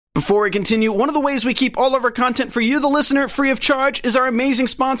Before we continue, one of the ways we keep all of our content for you, the listener, free of charge is our amazing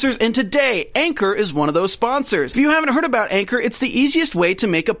sponsors, and today, Anchor is one of those sponsors. If you haven't heard about Anchor, it's the easiest way to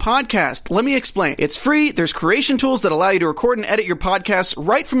make a podcast. Let me explain. It's free, there's creation tools that allow you to record and edit your podcasts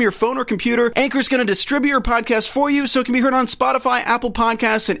right from your phone or computer. Anchor is going to distribute your podcast for you so it can be heard on Spotify, Apple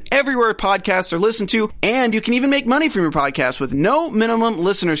Podcasts, and everywhere podcasts are listened to, and you can even make money from your podcast with no minimum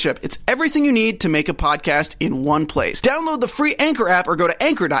listenership. It's everything you need to make a podcast in one place. Download the free Anchor app or go to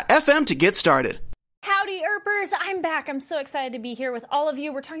anchor.fm to get started. Howdy, Erpers! I'm back. I'm so excited to be here with all of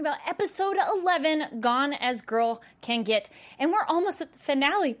you. We're talking about episode 11, Gone as Girl Can Get, and we're almost at the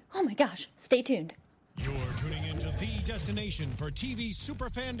finale. Oh my gosh, stay tuned. You're tuning into the destination for TV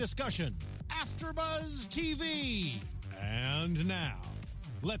superfan discussion, AfterBuzz TV. And now,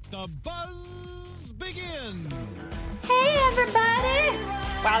 let the buzz begin. Hey, everybody!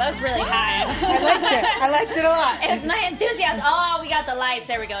 Wow, that was really high. I liked it a lot. It's my enthusiasm. Oh, we got the lights.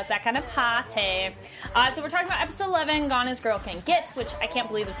 There we go. It's that kind of party. So we're talking about episode 11, Gone as Girl Can Get, which I can't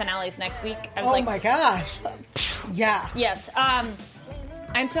believe the finale is next week. I was my gosh. Yeah. Yes.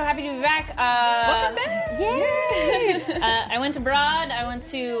 I'm so happy to be back. Welcome back. Yay! I went abroad. I went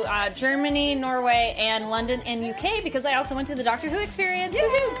to Germany, Norway, and London and UK because I also went to the Doctor Who experience.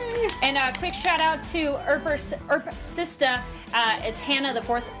 Woohoo! And a quick shout out to Erp Sista. It's Hannah, the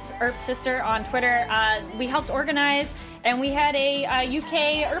fourth Erp sister on Twitter. We helped organize, and we had a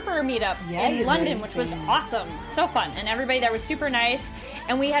UK Erper meetup in London, which was awesome. So fun. And everybody there was super nice.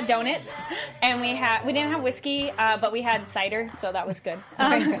 And we had donuts, and we didn't have whiskey, but we had cider, so that was good.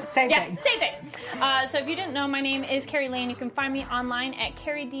 Same thing. Same thing. So if you didn't know, my name is Carrie Lane. You can find me online at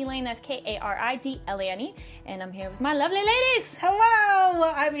Carrie D Lane. That's KaridLane. And I'm here with my lovely ladies.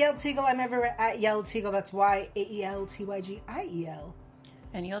 Hello. I'm Yael Teagle. I'm everywhere at Yael Teagle. That's YaelTygiel.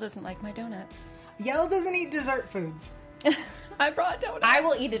 And Yael doesn't like my donuts. Yael doesn't eat dessert foods. I brought donuts. I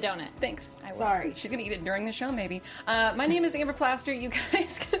will eat a donut. Thanks. Sorry. She's going to eat it during the show, maybe. My name is Amber Plaster. You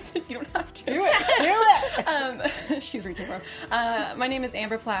guys, you don't have to. Do it. She's reaching for him. My name is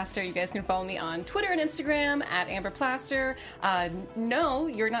Amber Plaster. You guys can follow me on Twitter and Instagram at Amber Plaster. No,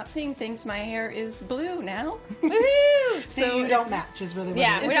 you're not seeing things. My hair is blue now. Woohoo! So you don't match is really what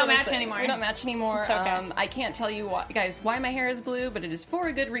Yeah, it is. we don't match anymore. We don't match anymore. It's okay. I can't tell you, why my hair is blue, but it is for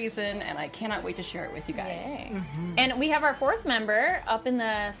a good reason, and I cannot wait to share it with you guys. Mm-hmm. And we have our fourth member up in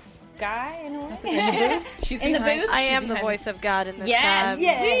the sky in a way. She's in the behind- booth. I am the voice of God in this Yes. time.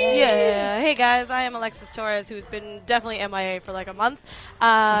 Yeah. Hey guys, I am Alexis Torres, who's been definitely MIA for like a month.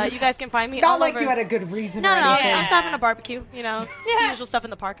 You guys can find me all Not like over. you had a good reason. No, or anything. Yeah. I'm just having a barbecue. You know, it's the usual stuff in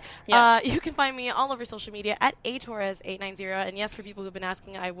the park. Yeah. You can find me all over social media at atorres890. And yes, for people who've been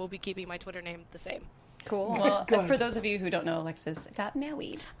asking, I will be keeping my Twitter name the same. Cool. Well, Good. for those of you who don't know, Alexis got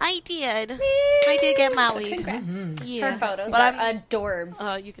married. I did. I did get married. Congrats. Yeah. Her photos But are I'm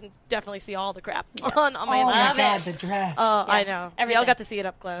adorbs. you can definitely see all the crap on my Oh Instagram. my Love God, it. the dress. Oh, I know. Everything. Y'all got to see it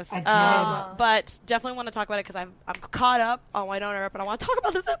up close. I did. But definitely want to talk about it because I'm caught up on my donor up and I want to talk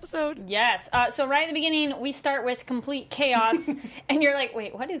about this episode. Yes. So right at the beginning, we start with complete chaos, and you're like,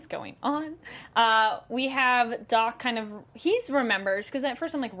 "Wait, what is going on?" We have Doc he remembers because at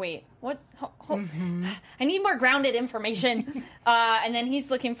first I'm like, "Wait, what? I need more grounded information." And then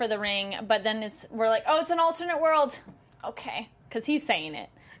he's looking for the ring, but then we're like, "Oh, it's an alternate world." Okay, because he's saying it.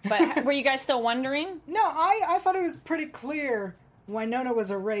 But were you guys still wondering? No, I thought it was pretty clear Winona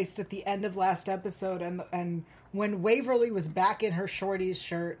was erased at the end of last episode, and when Waverly was back in her shorties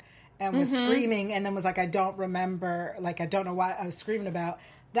shirt and was screaming, and then was like, "I don't remember, like I don't know what I was screaming about."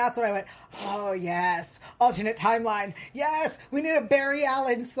 That's when I went, "Oh yes, alternate timeline. Yes, we need a Barry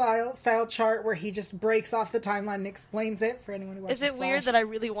Allen style chart where he just breaks off the timeline and explains it for anyone who watches." Is it weird Flash. that I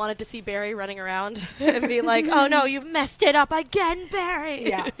really wanted to see Barry running around and be like, "Oh no, you've messed it up again, Barry"?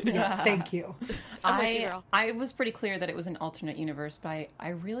 Yeah, thank you. I'm with you, girl. I was pretty clear that it was an alternate universe, but I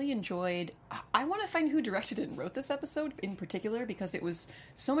really enjoyed... I want to find who directed and wrote this episode in particular because it was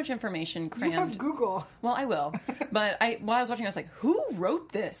so much information You crammed. have Google. Well, I will. But while I was watching, I was like, who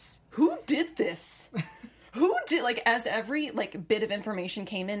wrote this? Who did this? Who did... Like, as every, bit of information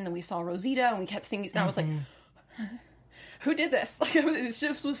came in, then we saw Rosita, and we kept seeing these, and I was like... Who did this? It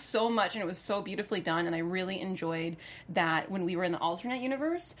just was so much, and it was so beautifully done, and I really enjoyed that when we were in the alternate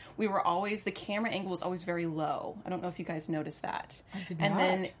universe, the camera angle was always very low. I don't know if you guys noticed that. I did and not.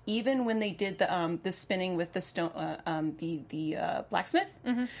 then even when they did the spinning with the stone, the blacksmith,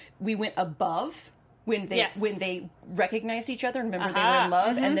 we went above when they recognized each other and remember they were in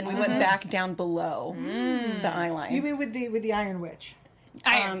love, and then we went back down below the eye line. You mean with the Iron Witch?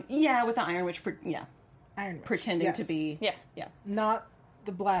 Yeah, with the Iron Witch. Iron Witch. Pretending Yes. to be. Yes. Yeah. Not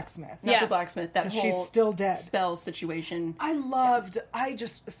The blacksmith. Not the blacksmith. That 'Cause whole she's still dead. spell situation. I love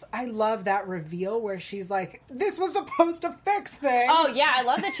that reveal where she's like, this was supposed to fix things. Oh, yeah, I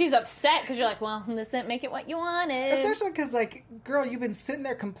love that she's upset because you're like, well, this didn't make it what you wanted. Especially because, like, girl, you've been sitting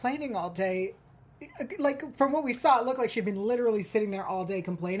there complaining all day. Like, from what we saw, it looked like she'd been literally sitting there all day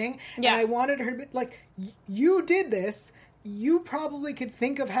complaining. Yeah. And I wanted her to be like, you did this. You probably could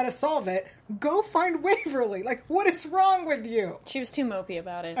think of how to solve it. Go find Waverly. Like, what is wrong with you? She was too mopey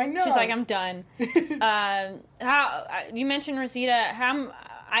about it. I know. She's like, I'm done. You mentioned Rosita.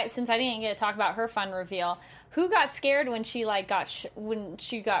 Since I didn't get to talk about her fun reveal, who got scared when she when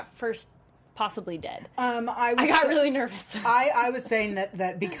she got first possibly dead? I got really nervous. I was saying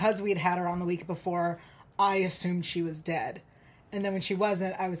that because we had her on the week before, I assumed she was dead, and then when she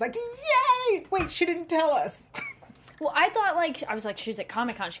wasn't, I was like, yay! Wait, she didn't tell us. Well, I thought, she's at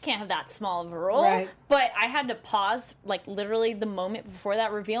Comic-Con. She can't have that small of a role. Right. But I had to pause, literally the moment before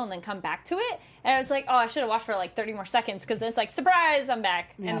that reveal and then come back to it. And I was like, oh, I should have watched for, 30 more seconds because it's like, surprise, I'm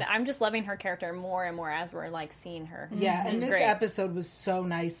back. Yeah. And I'm just loving her character more and more as we're, seeing her. Yeah, and this great. episode was so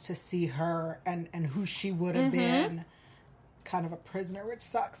nice to see her and who she would have been. Kind of a prisoner, which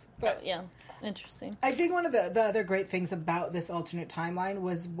sucks. But yeah, interesting. I think one of the other great things about this alternate timeline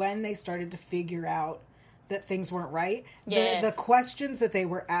was when they started to figure out that things weren't right. Yes. The questions that they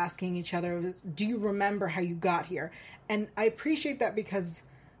were asking each other was, do you remember how you got here? And I appreciate that because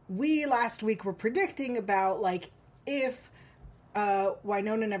we last week were predicting about, if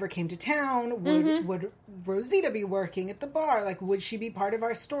Winona never came to town, would Rosita be working at the bar? Would she be part of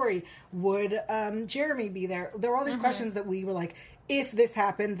our story? Would Jeremy be there? There were all these questions that we were like, if this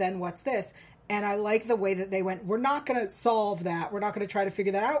happened, then what's this? And I like the way that they went, we're not going to solve that. We're not going to try to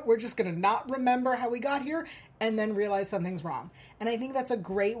figure that out. We're just going to not remember how we got here and then realize something's wrong. And I think that's a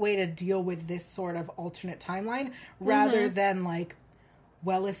great way to deal with this sort of alternate timeline rather than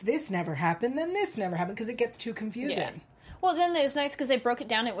well, if this never happened, then this never happened, because it gets too confusing. Yeah. Well, then it was nice because they broke it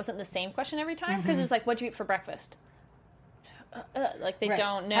down. It wasn't the same question every time because it was like, what'd you eat for breakfast? They Right.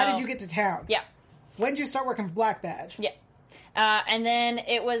 don't know. How did you get to town? Yeah. When did you start working for Black Badge? Yeah. And then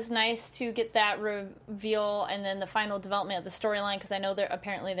it was nice to get that reveal and then the final development of the storyline because I know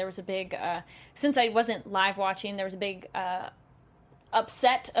apparently there was a big, since I wasn't live watching, there was a big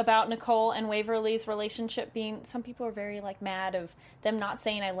upset about Nicole and Waverly's relationship being, some people are very mad of them not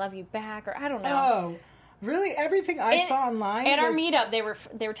saying I love you back or I don't know. Oh, really? Everything I saw online at our was- meetup, they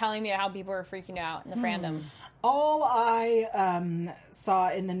were telling me how people were freaking out in the fandom. All I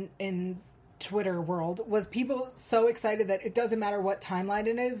saw in Twitter world was people so excited that it doesn't matter what timeline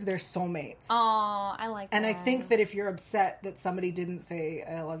it is, they're soulmates. Oh, I like that. And I think that if you're upset that somebody didn't say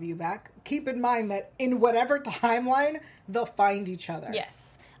I love you back, keep in mind that in whatever timeline, they'll find each other.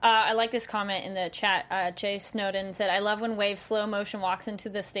 Yes. I like this comment in the chat. Jay Snowden said, I love when Wave slow motion walks into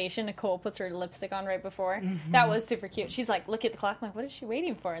the station. Nicole puts her lipstick on right before. That was super cute. She's like, look at the clock. I'm like, what is she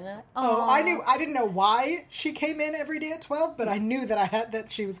waiting for? And then, Oh, I didn't know why she came in every day at 12, but I knew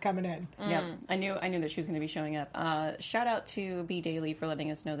that she was coming in. Yeah, I knew that she was going to be showing up. Shout out to B. Daily for letting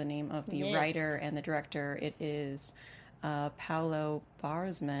us know the name of the writer and the director. It is Paolo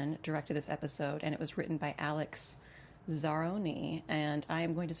Barzman directed this episode, and it was written by Alex Zaroni, and I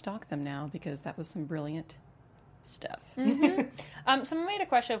am going to stalk them now because that was some brilliant stuff. Someone made a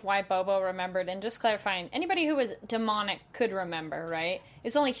question of why Bobo remembered, and just clarifying, anybody who was demonic could remember, right?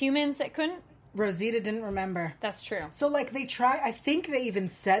 It's only humans that couldn't? Rosita didn't remember. That's true. So, they try... I think they even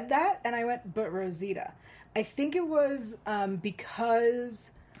said that, and I went, but Rosita. I think it was because...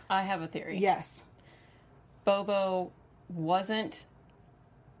 I have a theory. Yes. Bobo wasn't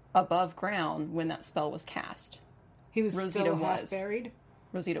above ground when that spell was cast. He was Rosita still was. half buried?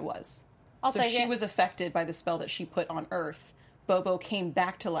 Rosita was. I'll So take she it. was affected by the spell that she put on Earth. Bobo came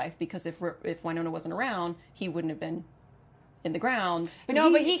back to life because if Winona wasn't around, he wouldn't have been in the ground. But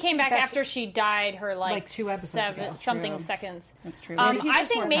But he came back that's- after she died her 2 episodes ago. something True. seconds. That's true. I He's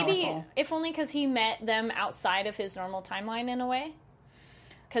just think more maybe powerful. if only because he met them outside of his normal timeline in a way.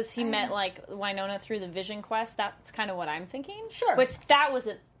 Because he met Winona through the Vision Quest. That's kind of what I'm thinking. Sure. Which that was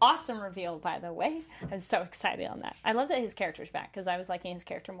an awesome reveal, by the way. I was so excited on that. I love that his character's back because I was liking his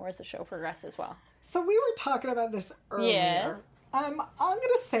character more as the show progressed as well. So we were talking about this earlier. Yes. I'm going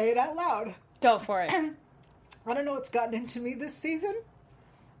to say it out loud. Go for it. I don't know what's gotten into me this season,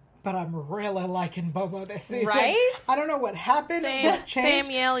 but I'm really liking Bobo this season. Right? I don't know what happened, what changed.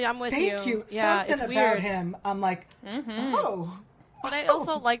 Samuel, I'm with you. Thank you. Yeah, Something it's about weird. him. I'm like, oh. But I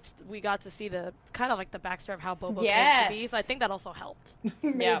also liked we got to see the kind of the backstory of how Bobo came to be. Yes. So I think that also helped.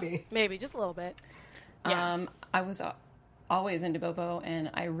 Maybe. Maybe just a little bit. I was always into Bobo,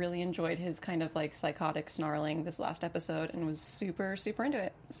 and I really enjoyed his kind of like psychotic snarling this last episode, and was super, super into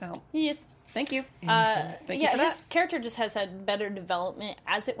it. So Yes. thank you. Thank you for his that. character just has had better development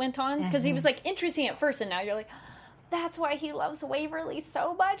as it went on, because he was like interesting at first, and now you're like, that's why he loves Waverly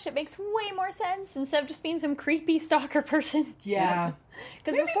so much. It makes way more sense instead of just being some creepy stalker person. Yeah.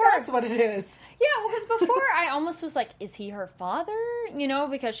 Because Maybe before, that's what it is. yeah, well, because before I almost was like, is he her father? You know,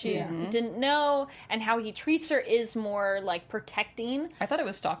 because she didn't know, and how he treats her is more like protecting, I thought it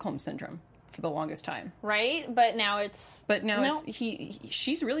was Stockholm Syndrome for the longest time. right? But now it's But now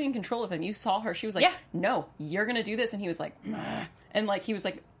she's really in control of him. You saw her. She was like, Yeah. no, you're going to do this. And he was like, "Meh." And like, he was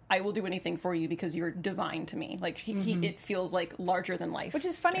like, I will do anything for you because you're divine to me. Like, it feels like larger than life. which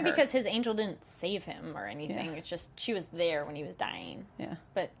is to funny her. because his angel didn't save him or anything. Yeah. It's just she was there when he was dying. Yeah.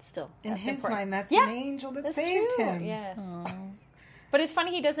 But still, In that's his important. mind, that's Yeah, an angel that that's saved true. him. Yes. But it's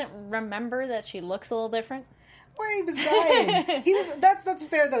funny he doesn't remember that she looks a little different. Where he was dying. That's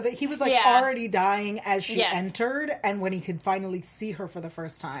fair though, that he was like Yeah. already dying as she Yes. entered, and when he could finally see her for the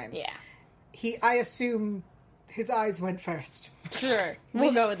first time. Yeah. I assume his eyes went first. Sure.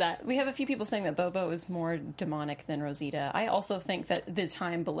 We'll go with that. We have a few people saying that Bobo is more demonic than Rosita. I also think that the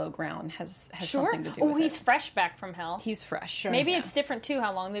time below ground has Sure. something to do Oh, with he's it. fresh back from hell. He's fresh. Sure. Maybe it's different too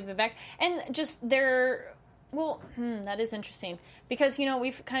how long they've been back, and just their. Well, that is interesting because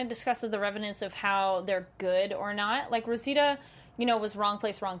we've kind of discussed the revenants of how they're good or not. Like Rosita, was wrong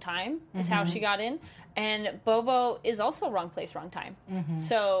place, wrong time is how she got in, and Bobo is also wrong place, wrong time.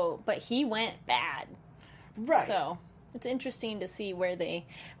 So, but he went bad. Right. So it's interesting to see where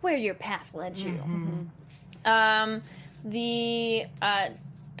your path led you. The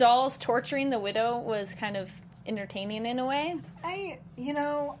dolls torturing the widow was kind of entertaining in a way.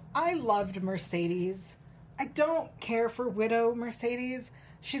 I loved Mercedes. I don't care for Widow Mercedes.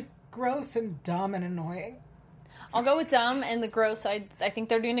 She's gross and dumb and annoying. I'll go with dumb and the gross. I think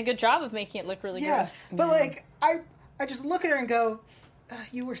they're doing a good job of making it look really Yes, gross. but like I just look at her and go,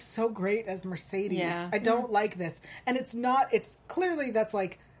 you were so great as Mercedes. Yeah. I don't like this. And it's clearly that's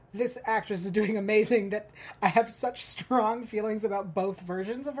like, this actress is doing amazing, that I have such strong feelings about both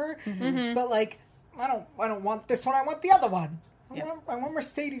versions of her. But like, I don't want this one. I want the other one. I want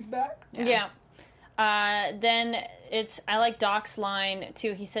Mercedes back. Yeah. Then I like Doc's line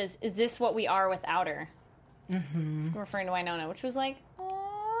too. He says, "Is this what we are without her?" Referring to Winona, which was like,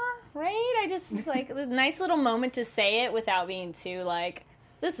 "Aw," right? It's like a nice little moment to say it without being too like,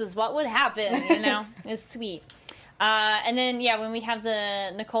 "This is what would happen," It's sweet. And then when we have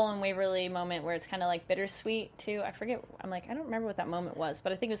the Nicole and Waverly moment where it's kind of like bittersweet too. I forget. I don't remember what that moment was,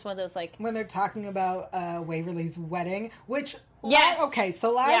 but I think it was one of those like When they're talking about Waverly's wedding, which Yes. okay,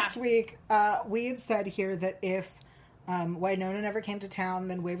 so last week we had said here that if Winona never came to town,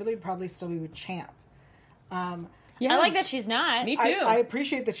 then Waverly would probably still be with Champ. Yeah. I like that she's not. Me too. I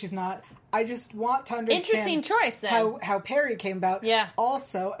appreciate that she's not. I just want to understand Interesting choice then. how Perry came about. Yeah.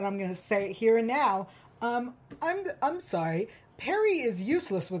 Also, and I'm going to say it here and now. I'm sorry. Perry is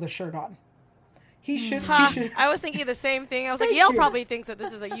useless with a shirt on. He should. Ha, He should. I was thinking the same thing. I was like, Thank Yale you. probably thinks that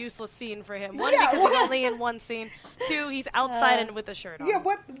this is a useless scene for him. One, Yeah, because what? he's only in one scene. Two, he's outside and with a shirt on. Yeah.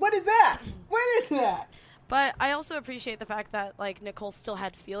 What is that? What is that? But I also appreciate the fact that like Nicole still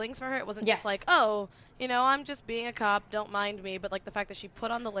had feelings for her. It wasn't Yes. just like, oh, I'm just being a cop, don't mind me. But like the fact that she put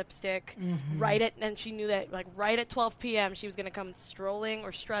on the lipstick and she knew that like right at 12 p.m. she was going to come strolling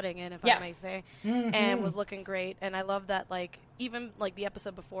or strutting in, if Yeah. I may say, and was looking great. And I love that like even like the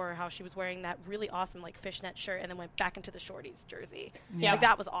episode before, how she was wearing that really awesome like fishnet shirt and then went back into the shorties jersey. Yeah. Like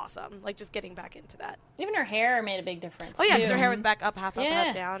that was awesome. Like just getting back into that. Even her hair made a big difference. Oh yeah, too. because her hair was back up, half up, Yeah.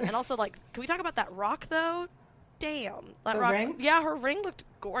 half down. And also, like, can we talk about that rock though? Damn, that The rock. ring? Yeah, her ring looked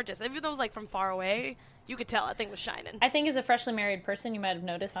gorgeous. Even though it was like from far away, you could tell that thing was shining. I think as a freshly married person, you might have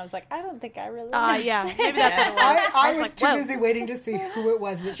noticed. I was like, I don't think I really. noticed Yeah, it. maybe that's what it was. I was like, too whoa. busy waiting to see who it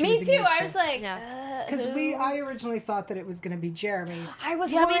was that she Me was too. engaged I to. was like, Yeah. Because who? I originally thought that it was going to be Jeremy. I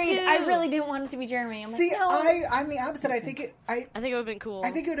was Yeah, me worried. too. I really didn't want it to be Jeremy. I'm See, like, no. I'm the opposite. I think it would I think it would have been cool.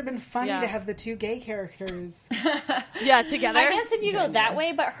 have been funny Yeah. to have the two gay characters. yeah, together. I guess if you go that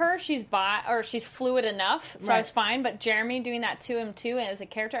way, but she's she's fluid enough, so I was Right. fine. But Jeremy doing that to him too, and as a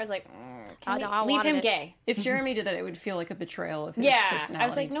character, I was like, I know, I leave wanted him it. gay. If Jeremy did that, it would feel like a betrayal of his Yeah, personality. I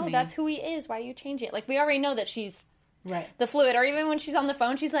was like, to no, me. that's who he is. Why you change it? Like we already know that she's Right. the fluid, or even when she's on the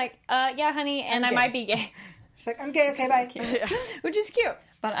phone, she's like, yeah, honey, and I gay. might be gay, She's like, I'm gay, okay, bye. which is cute.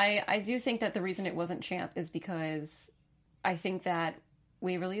 But I do think that the reason it wasn't Champ is because I think that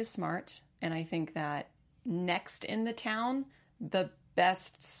Waverly is smart, and I think that next in the town, the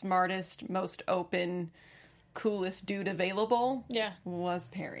best, smartest, most open, coolest dude available Yeah. was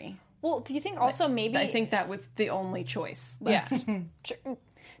Perry. Well, do you think also maybe... I think that was the only choice Yeah. left.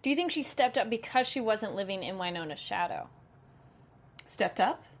 Do you think she stepped up because she wasn't living in Wynona's shadow? Stepped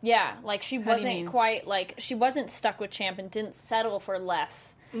up? Yeah, like she do you wasn't mean? quite like she wasn't stuck with Champ and didn't settle for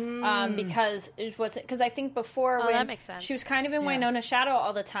less because it wasn't because I think before when that makes sense. she was kind of in Wynona's shadow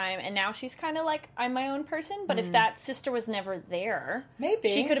all the time, and now she's kind of like I'm my own person. But if that sister was never there, Maybe.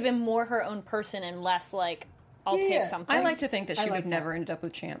 she could have been more her own person and less like I'll Yeah. take something. I like to think that she I would like have that. never ended up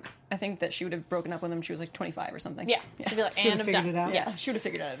with Champ. I think that she would have broken up with him when she was like 25 or something. yeah, she'd be like Should've and I'm figured done. it out. Yeah, she would have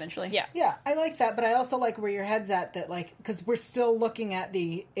figured it out eventually. Yeah. Yeah, I like that, but I also like where your head's at that, like, because we're still looking at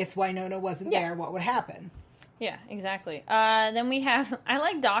the if Wynonna wasn't Yeah. there, what would happen? Yeah, exactly. Then we have I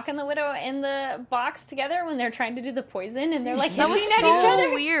like Doc and the Widow in the box together when they're trying to do the poison and they're like That was hissing at so each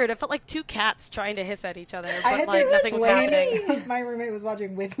other. weird. It felt like two cats trying to hiss at each other, I but had like to nothing was happening. explain. My roommate was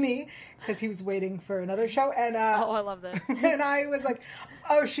watching with me because he was waiting for another show, and Oh, I love that. and I was like,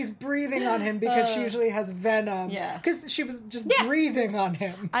 "Oh, she's breathing on him because she usually has venom." Yeah. because she was just Yeah. breathing on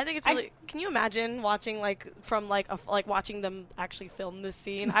him. I think it's really. Can you imagine watching watching them actually film this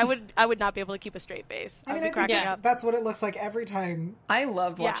scene? I would not be able to keep a straight face. I I'd mean, be I think cracking Yeah. up. that's what it looks like every time. I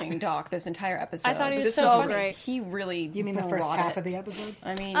loved Yeah. watching Doc this entire episode. I thought he was This so was funny. great. He really You mean the first brought half it. of the episode?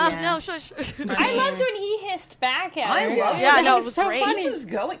 I mean, yeah. No, shush. I loved when he hissed back at her. I loved Yeah, it. no, He it was so great. funny. He was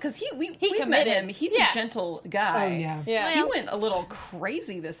going because we met committed. him. He's Yeah. a gentle guy. Oh, yeah. Yeah. He went a little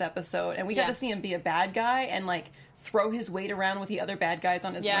crazy this episode, and we got Yeah. to see him be a bad guy and like throw his weight around with the other bad guys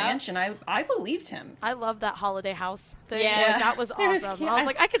on his Yeah. ranch, and I believed him. I love that holiday house thing. Yeah. Like, that was It was awesome. cute. I was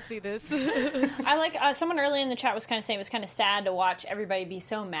like, I could see this. I like someone earlier in the chat was kind of saying it was kind of sad to watch everybody be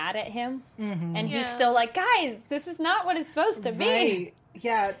so mad at him, and he's Yeah. still like, guys, this is not what it's supposed to be. Right.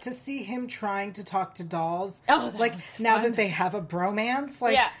 Yeah, to see him trying to talk to dolls. Oh, that like was now fun. that they have a bromance,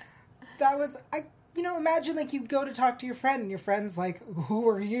 like Yeah, that was imagine like you go to talk to your friend and your friend's like, "Who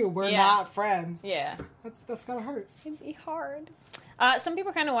are you? We're Yeah. not friends." yeah, That's gotta hurt. it'd be hard. Some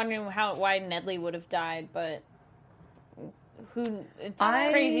people are kind of wondering why Nedley would have died, but it's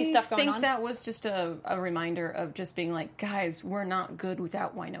crazy stuff going I think on. that was just a reminder of just being like, guys, we're not good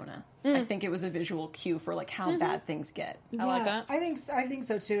without Wynonna. I think it was a visual cue for like how bad things get. I like that. I think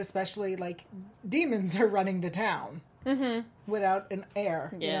so too. Especially like demons are running the town without an heir.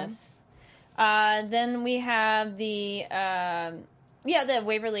 you know? Yes. Then we have the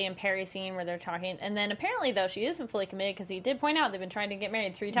Waverly and Perry scene where they're talking, and then apparently though she isn't fully committed because he did point out they've been trying to get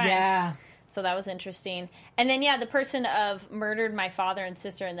married 3 times. Yeah. So that was interesting. And then the person of murdered my father and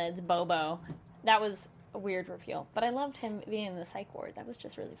sister, and then it's Bobo. That was a weird reveal, but I loved him being in the psych ward. That was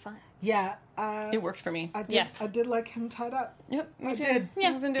just really fun. Yeah. It worked for me. I did. Yes. I did like him tied up. Yep, me too. did.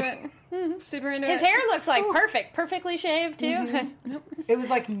 I was into it. Super into His it. hair looks like perfectly shaved too. It was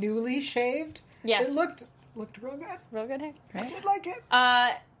like newly shaved. Yes. It looked real good. Real good hair. I did like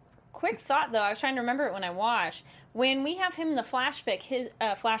it. Quick thought though, I was trying to remember it when I watched. When we have him in the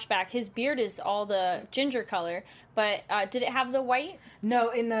flashback, his beard is all the ginger color, but did it have the white?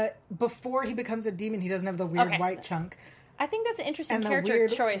 No, before he becomes a demon, he doesn't have the weird Okay. white chunk I think that's an interesting and the character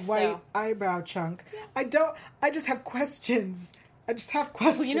weird choice white though. eyebrow chunk. I just have questions.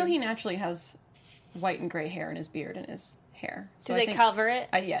 Well, you know he naturally has white and gray hair in his beard and his hair. Do So I they think- cover it?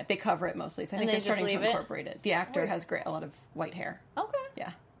 Yeah, they cover it mostly. So I And think they they're just starting to leave it? incorporate it. The actor has a lot of white hair. Okay.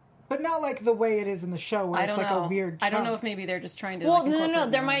 Yeah. But not like the way it is in the show, where I it's don't like know. a weird. I don't know chunk. if maybe they're just trying to. Well, like, no.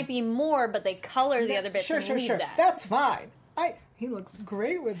 incorporate There more. might be more, but they color the other bits Sure, and sure, leave sure. that. That's fine. He looks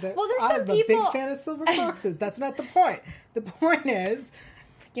great with it. Well, there's I'm some a people- big fan of silver foxes. That's not the point. The point is,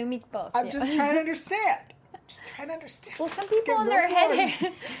 You meet both. I'm yeah. just trying to understand. Well, some It's people on getting their real boring.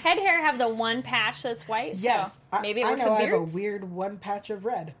 head hair have the one patch that's white. Yes, So maybe it I works know with I have a beards. weird one patch of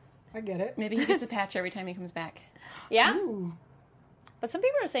red. I get it. Maybe he gets a patch every time he comes back. Yeah. Ooh. But some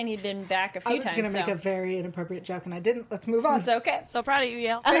people are saying he'd been back a I few was times. going to make so a very inappropriate joke, and I didn't. Let's move on. it's okay. So proud of you,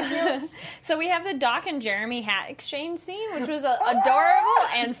 Yale. So we have the Doc and Jeremy hat exchange scene, which was adorable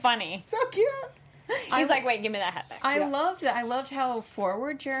and funny. So cute. He's like, "Wait, give me that hat back." I loved that. I loved how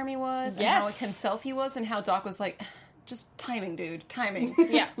forward Jeremy was, and how Yes. himself he was, and how Doc was like, just timing, dude, timing.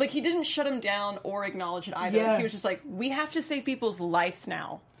 Yeah. Like he didn't shut him down or acknowledge it either. Yeah. He was just like, we have to save people's lives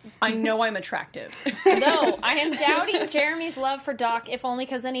now. I know I'm attractive. No, I am doubting Jeremy's love for Doc, if only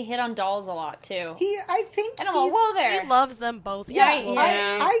because then he hit on dolls a lot too. I think And I'm all, whoa there. He loves them both. Yeah, equally.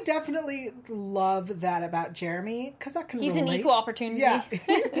 Yeah. I definitely love that about Jeremy because I can He's an relate. equal opportunity. Yeah,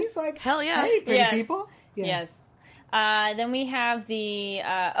 he's like, Hell yeah. hey, pretty Yes. people. Yeah. Yes. Then we have the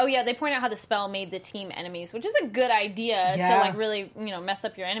they point out how the spell made the team enemies, which is a good idea to Yeah. like really mess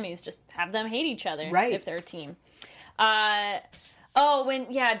up your enemies. Just have them hate each other Right. if they're a team. Oh, when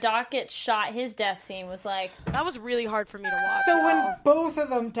Doc gets shot, his death scene was like, That was really hard for me to watch. So when both of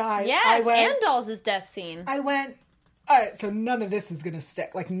them died, yes, and Dolls' death scene. I went, all right, so none of this is going to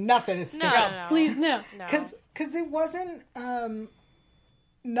stick. Like, nothing is sticking. No. Please, no. Because it wasn't,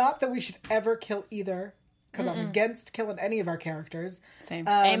 not that we should ever kill either, because I'm against killing any of our characters. Same.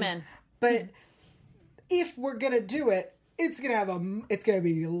 Amen. But if we're going to do it, it's going to have it's going to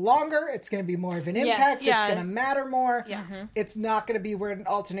be longer. It's going to be more of an impact. Yeah. It's going to matter more. Yeah. It's not going to be where in an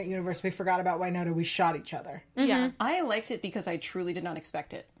alternate universe we forgot about Winona. We shot each other. Yeah. I liked it because I truly did not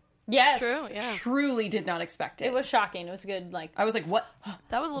expect it. Yes. True, yeah. Truly did not expect it. It was shocking. It was good, like... I was like, what?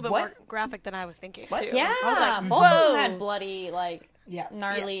 That was a little bit What? more graphic than I was thinking, What? too. Yeah, I was like, both of whoa. them had bloody, like, Yeah.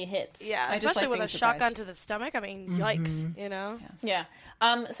 gnarly hits. Yeah, I just especially like with being a shotgun surprised. to the stomach. I mean, yikes, you know? Yeah.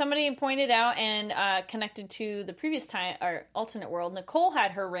 Somebody pointed out and connected to the previous time, or alternate world, Nicole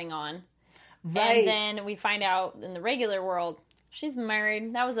had her ring on. Right. And then we find out in the regular world, she's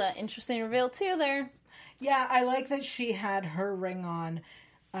married. That was an interesting reveal, too, there. Yeah, I like that she had her ring on.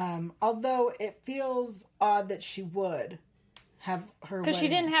 Although it feels odd that she would have her Because she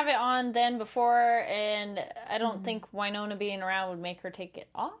wedding. didn't have it on then before, and I don't think Winona being around would make her take it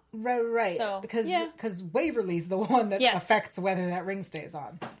off. Right. So, because yeah. Waverly's the one that Yes. affects whether that ring stays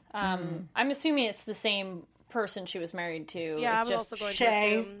on. I'm assuming it's the same person she was married to. Yeah, I It was just, also going Shay.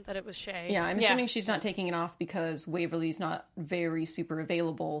 to assume that it was Shay. Yeah, I'm Yeah. assuming she's not taking it off because Waverly's not very super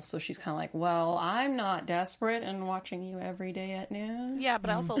available. So she's kind of like, well, I'm not desperate and watching you every day at noon. Yeah, but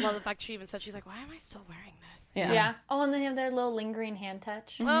I also love the fact she even said, she's like, why am I still wearing this? Yeah. Oh, and they have their little lingering hand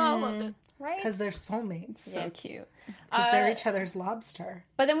touch. Oh, I loved it. Right? Because they're soulmates. So cute. Because they're each other's lobster.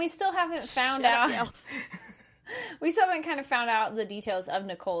 But then we still haven't found Shut up, out. Yale. We still haven't kind of found out the details of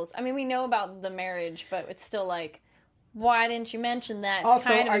Nicole's. I mean, we know about the marriage, but it's still like, why didn't you mention that? It's Also,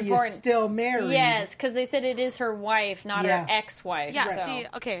 kind of are important. you still married? Yes, because they said it is her wife, not Yeah. her ex-wife. Yeah, so. see,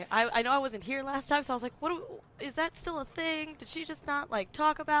 okay, I know I wasn't here last time, so I was like, is that still a thing? Did she just not, like,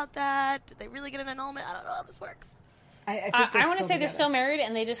 talk about that? Did they really get an annulment? I don't know how this works. I think I want to say they're together. still married,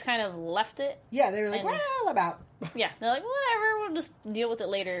 and they just kind of left it. Yeah, they were like, and- well, about. Yeah, they're like, whatever, we'll just deal with it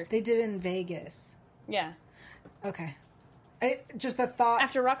later. They did it in Vegas. Yeah, Okay. Just the thought.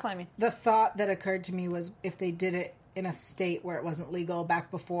 after rock climbing. The thought that occurred to me was if they did it in a state where it wasn't legal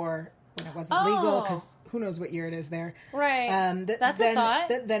back before when it wasn't legal, because who knows what year it is there. Right. That's then, a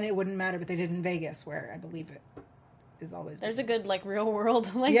thought. Then it wouldn't matter, but they did in Vegas, where I believe it is always. There's a good, like, real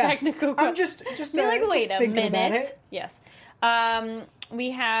world, like, Yeah. technical... I'm just Be like, just wait a thinking about minute. it. Yes.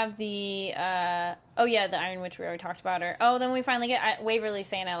 We have the, the Iron Witch, we already talked about her. Oh, then we finally get Waverly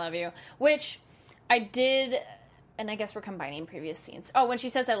saying I love you, which I did, and I guess we're combining previous scenes. Oh, when she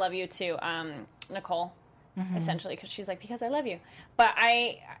says I love you to Nicole, essentially, because she's like, because I love you. But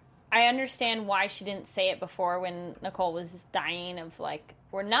I understand why she didn't say it before when Nicole was dying of, like,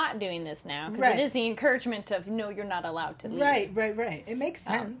 we're not doing this now, because Right. it is the encouragement of, no, you're not allowed to leave. Right. It makes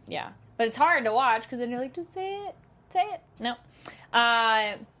sense. Yeah. But it's hard to watch because then you're like, just say it. Say it. No.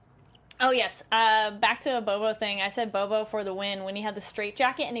 Oh, yes. Back to a Bobo thing. I said Bobo for the win when he had the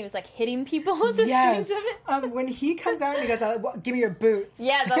straitjacket and he was like hitting people with the Yes. strings of it. When he comes out and he goes, give me your boots.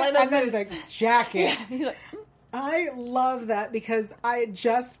 Yes, I like those and then boots. the jacket. He's like, I love that because as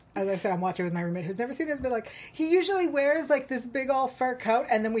I said, I'm watching with my roommate who's never seen this, but like, he usually wears like this big old fur coat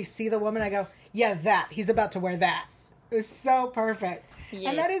and then we see the woman, I go, yeah, he's about to wear that. It was so perfect. Yes.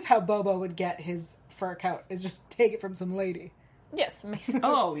 And that is how Bobo would get his fur coat, is just take it from some lady. yes. Makes sense.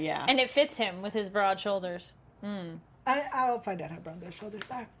 Oh, yeah. And it fits him with his broad shoulders. I'll find out how broad those shoulders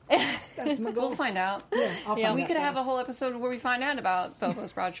are. That's my goal. We'll find out. I'll Yeah. find We out could have a fast. whole episode where we find out about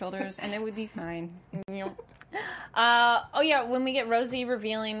Bobo's broad shoulders, and it would be fine. Oh, yeah. When we get Rosie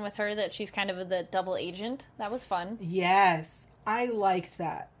revealing with her that she's kind of the double agent, that was fun. Yes, I liked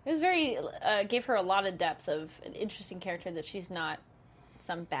that. It was very, gave her a lot of depth of an interesting character that she's not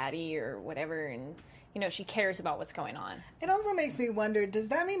some baddie or whatever, and, you know, she cares about what's going on. It also makes me wonder, does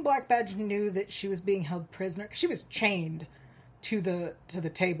that mean Black Badge knew that she was being held prisoner? 'Cause she was chained to the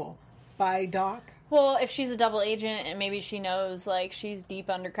table by Doc. Well, if she's a double agent and maybe she knows, like, she's deep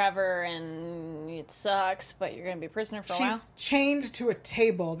undercover and it sucks, but you're going to be a prisoner for a She's while. chained to a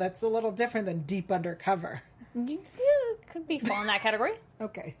table. That's a little different than deep undercover. You could be fall in that category.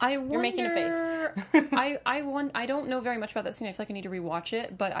 Okay. I wonder, making a face. I don't know very much about that scene. I feel like I need to rewatch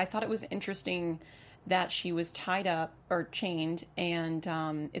it, but I thought it was interesting that she was tied up or chained,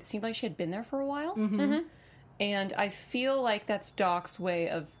 and it seemed like she had been there for a while. Mm-hmm. And I feel like that's Doc's way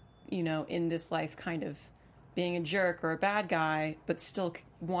of, you know, in this life kind of being a jerk or a bad guy, but still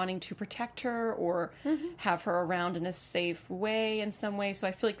wanting to protect her or have her around in a safe way in some way. So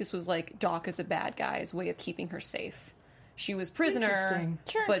I feel like this was like Doc as a bad guy's way of keeping her safe. she was prisoner, Interesting.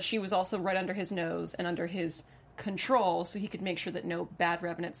 Sure. but she was also right under his nose and under his control, so he could make sure that no bad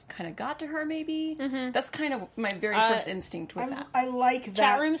revenants kind of got to her, maybe. That's kind of my very first instinct with that. I like that.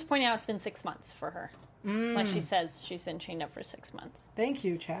 Chat rooms pointing out it's been 6 months for her. Like she says, she's been chained up for 6 months. Thank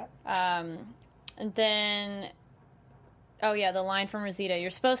you, chat. And then, oh yeah, the line from Rosita: "You're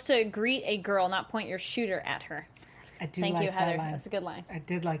supposed to greet a girl, not point your shooter at her." I do Thank like you, that Heather. line. That's a good line. I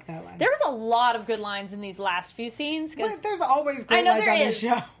did like that line. There was a lot of good lines in these last few scenes. But 'Cause there's always I great know lines there on is,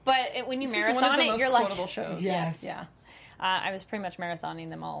 this show. but when you This is marathon one of the it, most you're like, quotable shows. Yes. Yeah. I was pretty much marathoning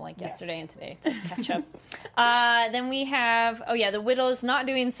them all like Yes. yesterday and today to catch up. Then we have, the widow's not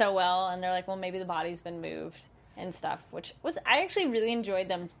doing so well, and they're like, well, maybe the body's been moved and stuff, which was, I actually really enjoyed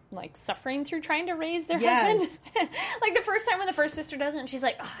them like suffering through trying to raise their Yes. husband. Like the first time when the first sister doesn't, and she's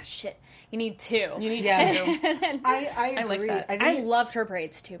like, oh shit, you need two. You need Yeah. to. I agree. like that. think I it- loved her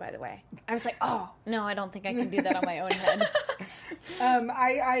braids too, by the way. I was like, oh no, I don't think I can do that on my own head.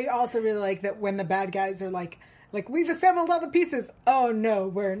 I also really like that when the bad guys are like we've assembled all the pieces. Oh no,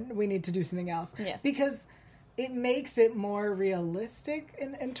 we need to do something else. Yes. Because it makes it more realistic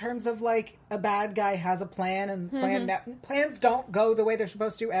in terms of like a bad guy has a plan and plans don't go the way they're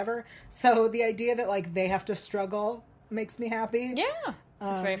supposed to ever. So the idea that like they have to struggle makes me happy. Yeah,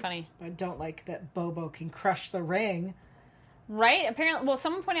 it's very funny. I don't like that Bobo can crush the ring. Right? Apparently, well,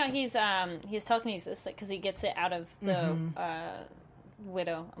 someone pointed out he's telekinesis because he gets it out of the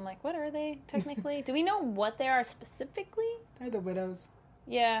widow. I'm like, what are they technically? Do we know what they are specifically? They're the widows.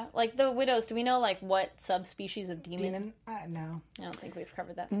 Yeah, like the widows. Do we know like what subspecies of demon? No. I don't think we've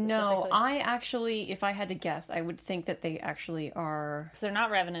covered that specifically. No, I actually, if I had to guess, I would think that they actually are because they're not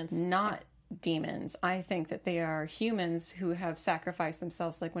revenants. not demons. I think that they are humans who have sacrificed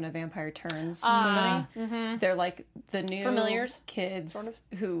themselves, like when a vampire turns somebody. They're like the new Familiars, kids sort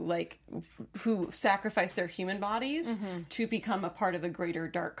of. who sacrifice their human bodies to become a part of a greater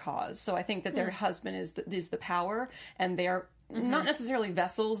dark cause. So I think that their husband is the power, and they are not necessarily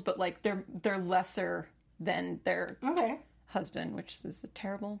vessels, but like they're lesser than their Okay. husband, which is a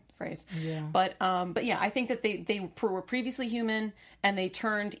terrible phrase. Yeah. But yeah, I think that they were previously human and they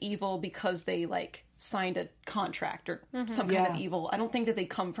turned evil because they like signed a contract or some kind of Yeah. evil. I don't think that they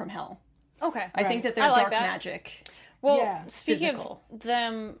come from hell. Okay. I think that they're I like dark that. magic. Well, Yeah. speaking Physical. of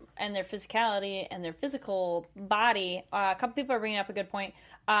them and their physicality and their physical body, a couple people are bringing up a good point.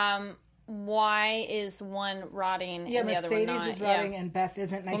 Why is one rotting Yeah, and the other one Mercedes not? is rotting and Beth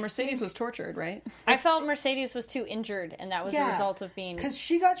isn't. And Well, I Mercedes think- was tortured, right? I felt Mercedes was too injured, and that was the result of being. because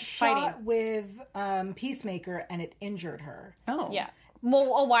she got shot fighting. with Peacemaker and it injured her. Oh. Yeah.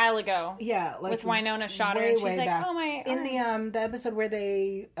 Well, a while ago. Yeah, like With Winona shot her, way, and she's way like, back. "Oh, my In the episode where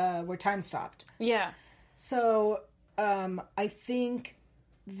they were time stopped. Yeah. So I think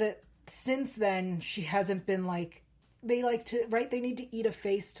that since then she hasn't been like they like to They need to eat a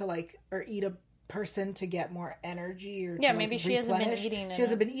face to like or eat a person to get more energy or to, Yeah, like, maybe she hasn't been replenish. eating She in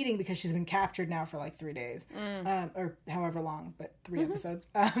hasn't been eating because she's been captured now for like 3 days, or however long, but 3 episodes.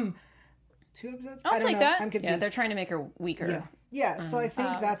 2 episodes. I'll I don't take know. that. I'm confused. Yeah, they're trying to make her weaker. Yeah. So I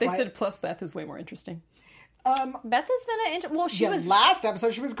think that's They why. said plus Beth is way more interesting. Beth has been she was last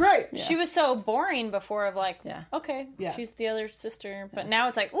episode she was great. she was so boring before of like, Yeah. okay, Yeah. she's the other sister, but now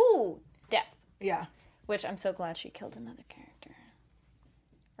it's like, ooh, depth. Yeah. Which I'm so glad she killed another character.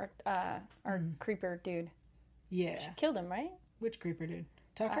 Or creeper dude. Yeah. Killed him, right? Which creeper dude?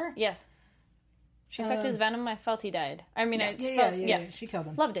 Tucker? Yes. She sucked his venom. I felt he died. I mean, I Yeah, felt, yeah, yes. She killed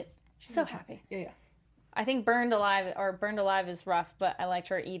him. Loved it. She's so happy. Yeah. I think burned alive is rough, but I liked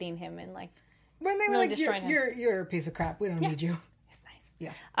her eating him and like, When they were Really like, destroying him. you're a piece of crap. We don't need you. it's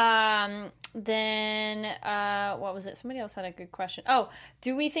nice. Yeah. Then what was it? Somebody else had a good question. Oh,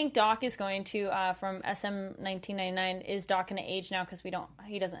 do we think Doc is going to from SM 1999? Is Doc going to age now because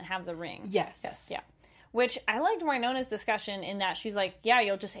he doesn't have the ring? Yes. Yeah. Which I liked Winona's discussion in that she's like, yeah,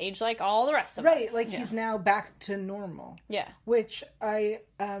 you'll just age like all the rest of Right. us. Like he's now back to normal. Yeah. Which I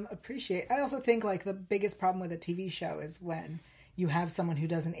appreciate. I also think like the biggest problem with a TV show is when you have someone who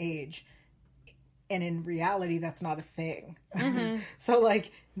doesn't age. And in reality, that's not a thing. So,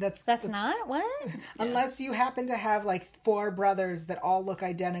 like, that's not what? unless you happen to have like 4 brothers that all look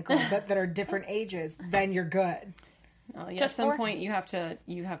identical, but that are different ages, then you're good. Well, yeah, Just at some 4? point you have to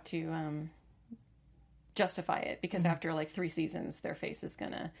justify it because after like 3 seasons their face is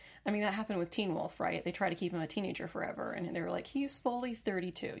gonna that happened with Teen Wolf, right? They try to keep him a teenager forever and they were like, he's fully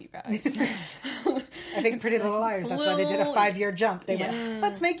 32, you guys. I think Pretty Little Liars. That's why they did a 5-year jump. They Yeah. went,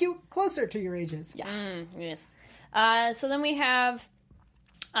 let's make you closer to your ages. Yeah. Yes. So then we have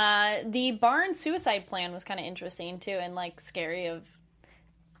the Barnes suicide plan was kind of interesting too, and like scary.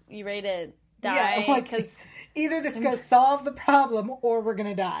 You ready to die. like, Because either this is going to solve the problem or we're going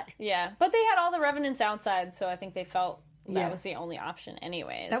to die. yeah, but they had all the revenants outside, so I think they felt that Yeah. was the only option,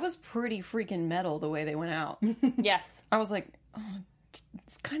 anyways. That was pretty freaking metal the way they went out. yes, I was like, oh,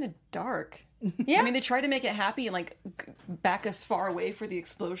 it's kind of dark. yeah. I mean, they tried to make it happy and like back us far away for the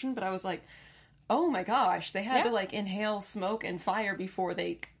explosion, but I was like, oh my gosh, they had Yeah. to like inhale smoke and fire before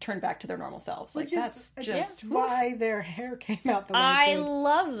they turned back to their normal selves. Like Which is that's just why their hair came out the way I it did.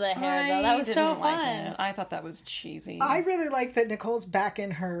 love the hair though. That was so didn't like fun. it. I thought that was cheesy. I really like that Nicole's back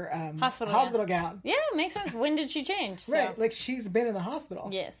in her Hospital gown. Yeah, makes sense. When did she change? So. Right, like she's been in the hospital.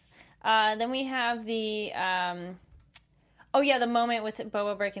 Yes. Then we have the the moment with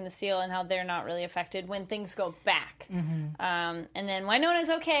Boba breaking the seal and how they're not really affected when things go back. And then Winona's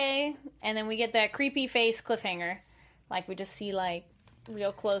okay, and then we get that creepy face cliffhanger, like we just see like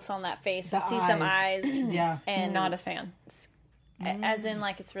real close on that face The and see some eyes. Yeah. and Not a fan. as in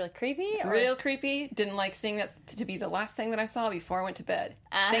like it's really creepy. It's real creepy. Didn't like seeing that to be the last thing that I saw before I went to bed.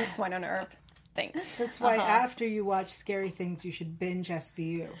 Thanks, Winona Earp. Thanks. That's why after you watch Scary Things, you should binge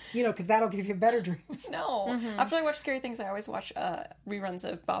SVU. You know, because that'll give you better dreams. No. After I watch Scary Things, I always watch reruns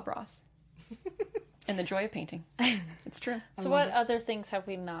of Bob Ross. And the joy of painting. It's true. So what other things have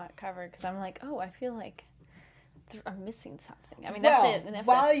we not covered? Because I'm like, oh, I feel like I'm missing something. I mean, that's Well, it. And that's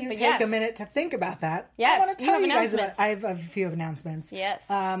while it. you But take yes. a minute to think about that, Yes, I want to you tell have you guys about. announcements. I have a few announcements. Yes.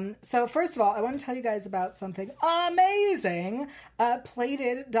 So first of all, I want to tell you guys about something amazing.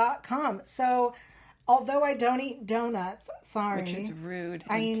 Plated.com. So, although I don't eat donuts, sorry, Which is rude.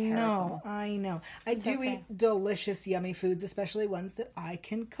 I And know, terrible. I know. I do okay. eat delicious, yummy foods, especially ones that I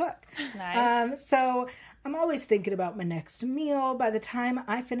can cook. Nice. So I'm always thinking about my next meal. By the time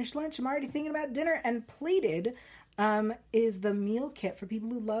I finish lunch, I'm already thinking about dinner. And Plated is the meal kit for people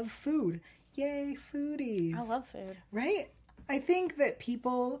who love food. Yay, foodies! I love food. Right? I think that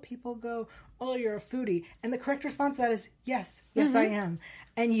people go, oh, you're a foodie. And the correct response to that is, yes, I am.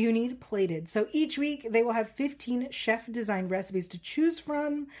 And you need Plated. So each week they will have 15 chef-designed recipes to choose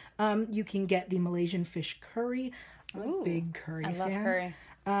from. You can get the Malaysian fish curry. I'm a big curry I fan. love curry.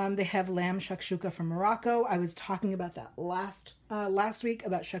 They have lamb shakshuka from Morocco. I was talking about that last week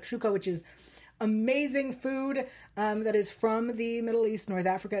about shakshuka, which is amazing food that is from the Middle East, North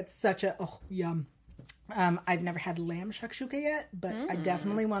Africa. It's such a, yum. I've never had lamb shakshuka yet, but I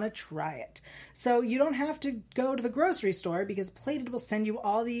definitely want to try it. So you don't have to go to the grocery store because Plated will send you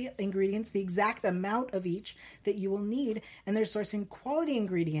all the ingredients, the exact amount of each that you will need. And they're sourcing quality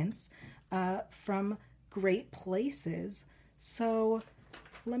ingredients from great places. So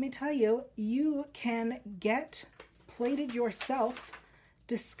let me tell you, you can get Plated yourself.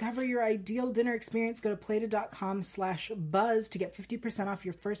 Discover your ideal dinner experience. Go to plated.com/buzz to get 50% off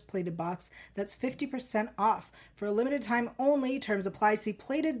your first Plated box. That's 50% off for a limited time only. Terms apply. See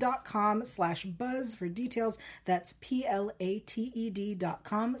plated.com/buzz for details. That's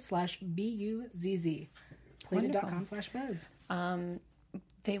plated.com/buzz. Plated.com/buzz.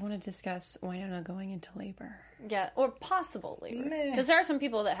 They want to discuss Winona going into labor. Yeah, or possible labor. Meh. Because there are some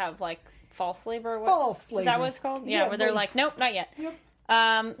people that have like false labor. False Is that what labors. it's called? Yeah, Yeah, where they're but- like, nope, not yet. Yep.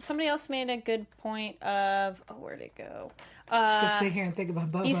 Somebody else made a good point of where'd it go? Just sit here and think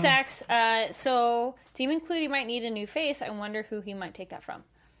about Bobo. Esax. So Demon Clutie might need a new face. I wonder who he might take that from.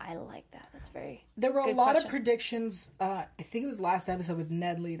 I like that. That's very. There were a good lot question. of predictions. I think it was last episode with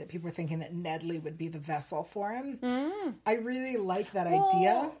Nedley that people were thinking that Nedley would be the vessel for him. I really like that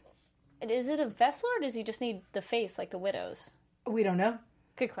idea. Is it a vessel or does he just need the face like the widows? We don't know.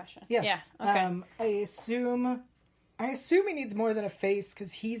 Good question. Yeah. Yeah. Okay. I assume he needs more than a face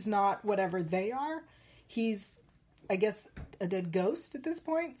because he's not whatever they are. He's, I guess, a dead ghost at this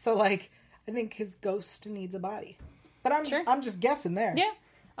point. So, like, I think his ghost needs a body. But I'm just guessing there. Yeah.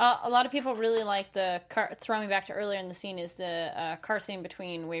 A lot of people really like the car. Throwing me back to earlier in the scene is the car scene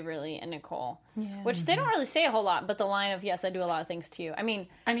between Waverly and Nicole, which they don't really say a whole lot. But the line of "Yes, I do a lot of things to you." I mean,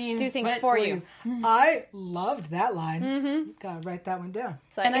 do things what for you. I loved that line. Mm-hmm. Gotta write that one down.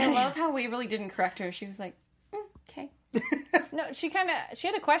 It's like, And I love how Waverly didn't correct her. She was like, okay. no, she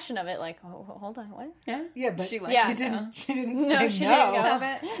had a question of it, like, oh, hold on, what? Yeah. Yeah, but She she, liked Yeah. it, didn't. She didn't No, say she no.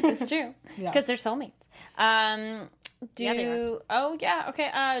 didn't go. It's true Yeah. because they're soulmates. Yeah, they are. Oh yeah, okay.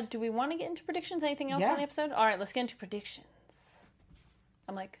 Do we want to get into predictions? Anything else Yeah. on the episode? All right, let's get into predictions.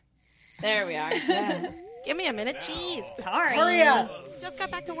 I'm like, there we are. Yeah. Give me a minute. Jeez. Sorry, Hurry up. Just got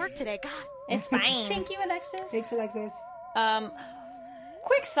back to work today. God. it's fine. Thank you, Alexis. Thanks, Alexis.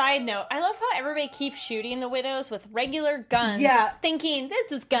 Quick side note: I love how everybody keeps shooting the widows with regular guns, Yeah. thinking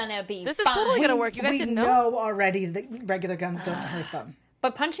this is gonna be This is fine. totally gonna work. You guys we didn't know? know already that regular guns don't hurt them.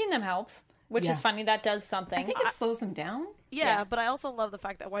 But punching them helps. which Yeah. is funny. That does something. I think it slows them down. Yeah, but I also love the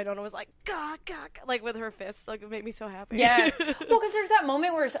fact that Winona was like, gah, gah, gah, like with her fists. Like, it made me so happy. Yes. Well, because there's that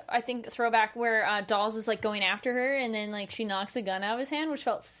moment where I think throwback where Dolls is like going after her, and then like she knocks a gun out of his hand, which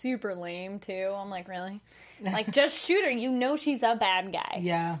felt super lame too. I'm like, really? Like, just shoot her. You know she's a bad guy.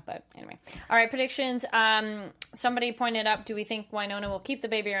 Yeah. But anyway, all right. Predictions. Somebody pointed up. Do we think Winona will keep the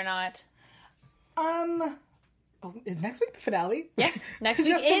baby or not? Is next week the finale? Yes. Next week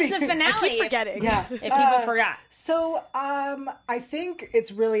Just to is be- the finale. Forgetting. Yeah. If people forgot. So, I think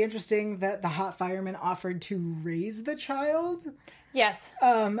it's really interesting that the hot fireman offered to raise the child. Yes.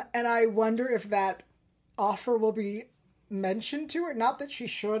 And I wonder if that offer will be mentioned to her. Not that she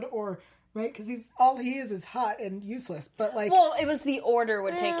should, or right, because he is hot and useless. But like, Well, it was the order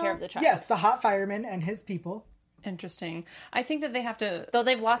would take care of the child. yes, the hot fireman and his people. Interesting. I think that they have to. Though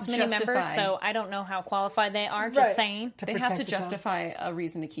they've lost many members, justify- so I don't know how qualified they are. Just Right. saying. They have protect to the child. justify a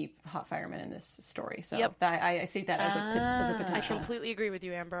reason to keep hot firemen in this story. So Yep. I see that as a I potential. completely agree with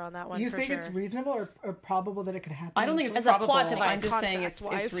you, Amber, on that one. You for think sure. it's reasonable or probable that it could happen? I don't think it's As a probable. plot device. I'm just saying it's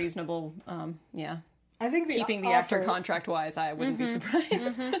Contract-wise. reasonable. Yeah, I think keeping the actor contract wise, I wouldn't be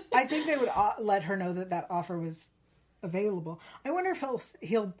surprised. I think they would let her know that offer was available. I wonder if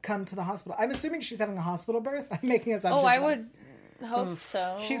he'll come to the hospital. I'm assuming she's having a hospital birth. I'm making assumptions. Oh, I now. would hope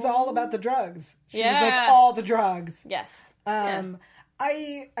so. She's all about the drugs. She's Yeah. like all the drugs. Yes. I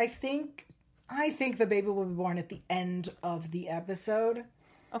think the baby will be born at the end of the episode.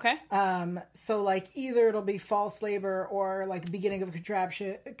 Okay. So like either it'll be false labor or like beginning of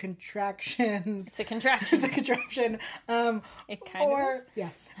contractions. It's a contraction. It's a contraption. It kind of is. Yeah.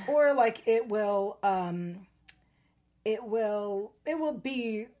 Or like it will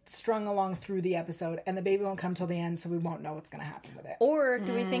be strung along through the episode and the baby won't come till the end, so we won't know what's going to happen with it. Or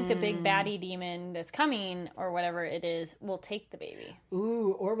do we think the big baddie demon that's coming, or whatever it is, will take the baby?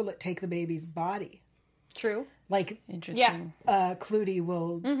 Ooh, or will it take the baby's body? True. Like Interesting. Clutie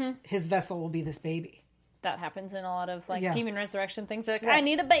will his vessel will be this baby. That happens in a lot of like Yeah. demon resurrection things. Like, I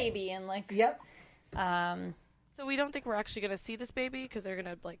need a baby, and like, Yep. So we don't think we're actually going to see this baby because they're going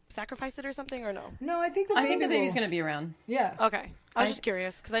to like sacrifice it or something, or no? No, I think the I baby think the baby's will- going to be around. Yeah. Okay. I was just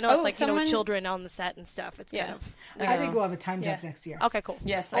curious because I know Oh, it's like, someone- with children on the set and stuff. It's Yeah. kind of. I think we'll have a time jump Yeah. next year. Okay, cool.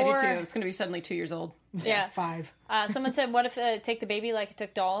 Yes, I do Or- too. It's going to be suddenly 2 years old. yeah. 5. Someone said, "What if take the baby like it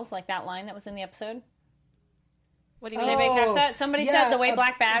took dolls?" Like that line that was in the episode. What do you Did mean? anybody catch that? Somebody yeah, said the way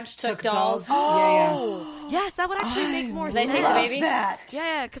Black Badge took dolls. Yeah, Yes, that would actually make more They sense. take the baby. That.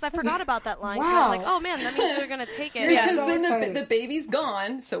 Yeah, because I forgot about that line. 'Cause I Wow. was like, oh man, that means they're going to take it. Yeah. Because So then excited. the baby's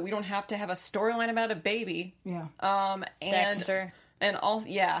gone, so we don't have to have a storyline about a baby. Yeah. And Dexter. and also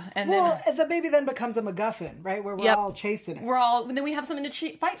and Well, then the baby then becomes a MacGuffin, right? Where we're Yep. all chasing it. then we have something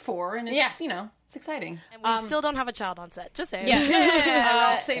to fight for, and it's Yeah. it's exciting. And we still don't have a child on set. Just saying. Yeah. Yeah,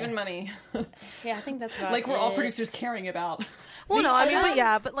 we're all saving money, Yeah, I think that's about like we're all it. producers caring about. Well, no, I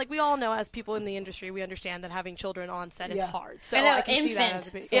mean, but like we all know as people in the industry, we understand that having children on set is Yeah. hard. So And an I can see that infant, as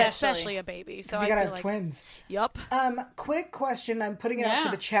a baby. especially. Especially a baby. So You I gotta feel have like, twins. Yup. Quick question. I'm putting it out to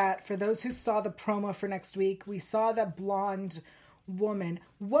Yeah. the chat. For those who saw the promo for next week, we saw that blonde woman.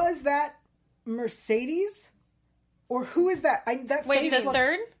 Was that Mercedes? Or who is that? That Wait, face the looked-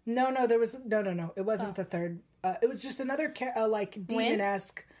 third? No, there was... No. It wasn't the third. It was just another, like,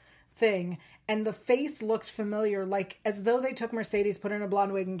 demon-esque thing. And the face looked familiar, like, as though they took Mercedes, put her in a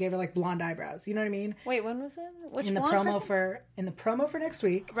blonde wig, and gave her, like, blonde eyebrows. You know what I mean? Wait, when was it? Which In the blonde promo person? for next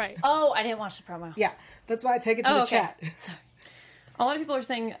week. Right. Oh, I didn't watch the promo. Yeah. That's why I take it to Oh, the okay. chat. Sorry. A lot of people are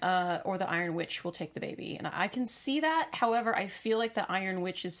saying, or the Iron Witch will take the baby, and I can see that. However, I feel like the Iron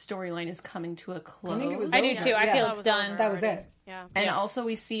Witch's storyline is coming to a close. I think it was I do over. too. I Yeah. feel That it's was done. over That was already. it. Yeah. And also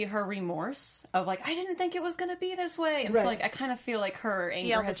we see her remorse of like, I didn't think it was going to be this way. And Right. so like, I kind of feel like her anger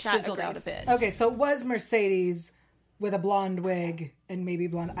Yeah, the has chat fizzled out a agrees. bit. Okay, so it was Mercedes with a blonde wig and maybe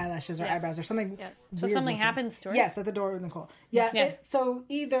blonde eyelashes or Yes. eyebrows or something. Yes. So weird something looking. happens to her? Yes, at the door with Nicole. Yeah. Yes. So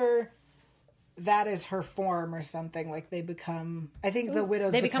either that is her form or something. Like they become. I think the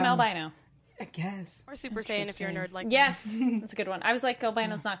widows. They become albino. I guess. Or Super Saiyan if you're a nerd like me. Yes, that's a good one. I was like,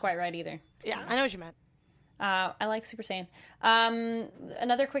 albino's not quite right either. Yeah, I know what you meant. I like Super Saiyan.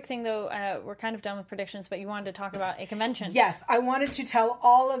 Another quick thing, though, we're kind of done with predictions, but you wanted to talk about a convention. Yes, I wanted to tell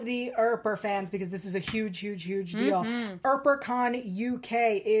all of the Erper fans because this is a huge deal. ErperCon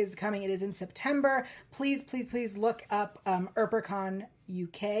UK is coming. It is in September. Please look up ErperCon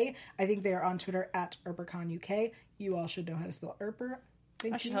UK. I think they are on Twitter at ErperCon UK. You all should know how to spell Erper.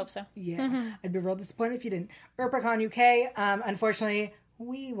 Thank I should you. hope so. Yeah, I'd be real disappointed if you didn't. ErperCon UK, unfortunately,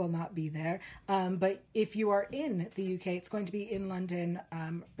 we will not be there. But if you are in the UK, it's going to be in London,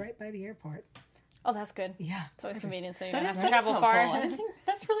 right by the airport. Oh, that's good. Yeah. It's always convenient, so you That don't is have to travel helpful. far. I think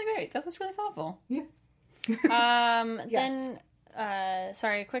that's That's really great. That was really thoughtful. Yeah. Then,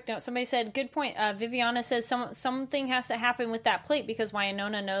 sorry, quick note. Somebody said, good point. Viviana says something has to happen with that plate because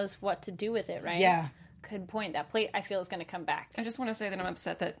Wynonna knows what to do with it, right? Yeah. Good point. That plate, I feel, is going to come back. I just want to say that I'm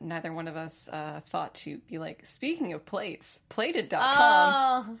upset that neither one of us thought to be like, speaking of plates, plated.com.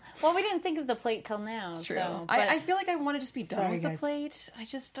 Oh, well, we didn't think of the plate till now. It's true. So, I feel like I want to just be done Sorry, with guys. the plate. I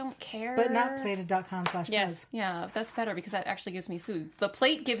just don't care. But not plated.com/buzz. Yes. Yeah, that's better because that actually gives me food. The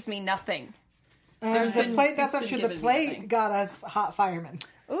plate gives me nothing. That's been not true. The given me plate nothing. got us hot firemen.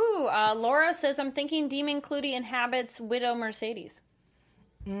 Ooh, Laura says, I'm thinking Demon Clutie inhabits Widow Mercedes.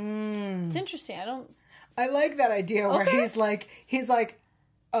 It's interesting. I like that idea where Okay. he's like,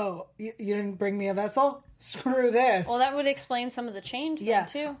 oh, you didn't bring me a vessel? Screw this. Well, that would explain some of the change then,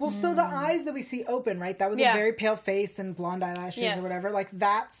 too. Well, so the eyes that we see open, right? That was Yeah. a very pale face and blonde eyelashes Yes. or whatever. Like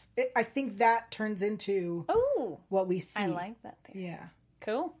that's, I think that turns into Ooh, what we see. I like that theory. Yeah.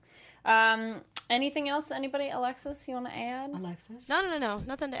 Cool. Anything else? Anybody? Alexis, you want to add? Alexis? No.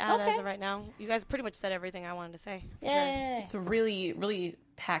 Nothing to add Okay. as of right now. You guys pretty much said everything I wanted to say. for sure. Yay. It's a really, really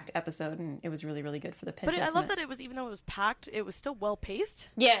packed episode, and it was really, really good for the pinch. But I love estimate. that it was, even though it was packed, it was still well paced.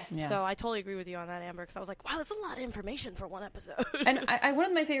 Yes. Yeah. So I totally agree with you on that, Amber, because I was like, wow, that's a lot of information for one episode. And one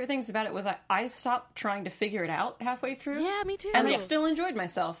of my favorite things about it was I stopped trying to figure it out halfway through. Yeah, me too. And I still enjoyed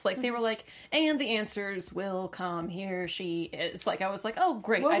myself. Like, they were like, and the answers will come. Here she is. Like, I was like, oh,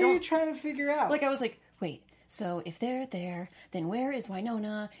 great. What I were don't you trying to figure out? Like, I was like, wait, so if they're there, then where is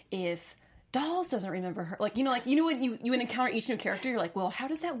Wynonna? If Dolls doesn't remember her, like, you know when you encounter each new character, you're like, well, how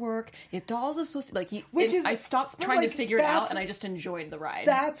does that work? If Dolls is supposed to, like, I stopped trying to figure it out, and I just enjoyed the ride.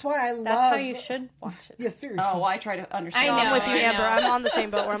 That's why I love. That's how you should watch it. Yeah, seriously. Oh, well, I try to understand. I know. I'm with you, I Amber. know. I'm on the same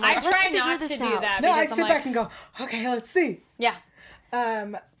boat where I'm I like, try let's figure not to this do out. that. No, I because I'm sit like, back and go, okay, let's see. Yeah.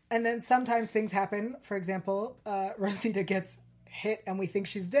 And then sometimes things happen. For example, Rosita gets hit and we think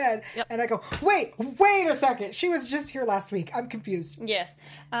she's dead. Yep. And I go, wait a second. She was just here last week. I'm confused. Yes.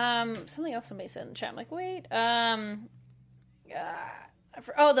 Something else somebody said in the chat. I'm like, wait. The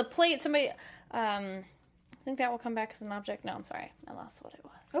plate. Somebody. I think that will come back as an object. No, I'm sorry. I lost what it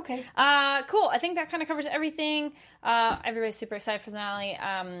was. Okay. Cool. I think that kind of covers everything. Everybody's super excited for the finale.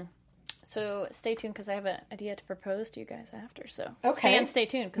 So stay tuned because I have an idea to propose to you guys after. So Okay. fans, stay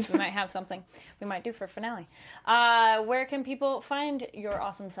tuned because we might have something we might do for finale. Where can people find your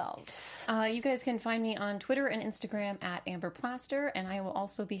awesome selves? You guys can find me on Twitter and Instagram at Amber Plaster, and I will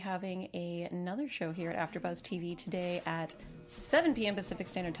also be having another show here at AfterBuzz TV today at 7 p.m. Pacific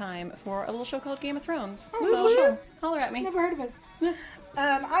Standard Time for a little show called Game of Thrones. So holler at me. Never heard of it.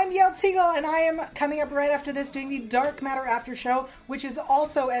 I'm Yael Teagle, and I am coming up right after this doing the Dark Matter After Show, which is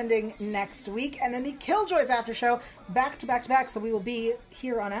also ending next week, and then the Killjoys After Show back to back to back. So we will be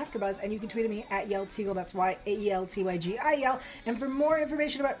here on AfterBuzz, and you can tweet at me at Yael Teagle. That's YAELTYGIEL. And for more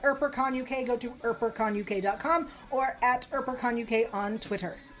information about ErperCon UK, go to ErperConUK.com or at ErperConUK on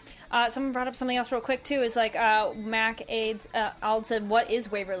Twitter. Someone brought up something else real quick too. Is like Mac Aids Ald said, "What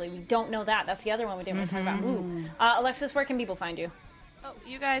is Waverly?" We don't know that. That's the other one we didn't really talk about. Ooh. Alexis, where can people find you? Oh,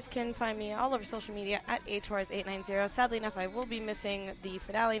 you guys can find me all over social media at HTORS890. Sadly enough, I will be missing the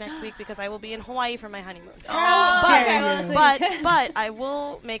finale next week because I will be in Hawaii for my honeymoon. But I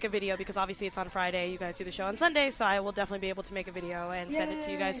will make a video because obviously it's on Friday. You guys do the show on Sunday, so I will definitely be able to make a video and send it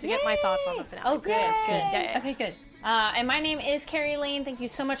to you guys to get my thoughts on the finale. Oh, good. Yeah. Okay, good. And my name is Carrie Lane. Thank you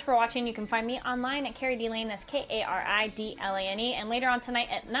so much for watching. You can find me online at Carrie D Lane. That's KARIDLANE. And later on tonight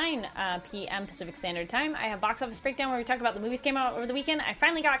at 9 p.m. Pacific Standard Time, I have Box Office Breakdown where we talk about the movies came out over the weekend. I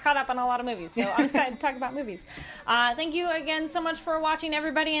finally got caught up on a lot of movies, so I'm excited to talk about movies. Thank you again so much for watching,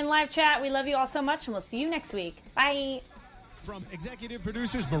 everybody in live chat. We love you all so much, and we'll see you next week. Bye. From executive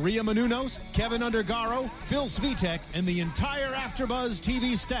producers Maria Menounos, Kevin Undergaro, Phil Svitek, and the entire AfterBuzz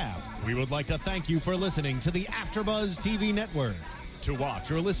TV staff, we would like to thank you for listening to the AfterBuzz TV network. To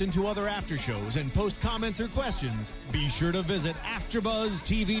watch or listen to other after shows and post comments or questions, be sure to visit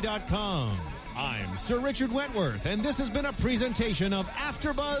AfterBuzzTV.com. I'm Sir Richard Wentworth, and this has been a presentation of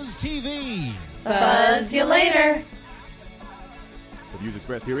AfterBuzz TV. Buzz you later. The views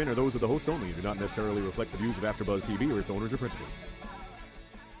expressed herein are those of the hosts only and do not necessarily reflect the views of AfterBuzz TV or its owners or principals.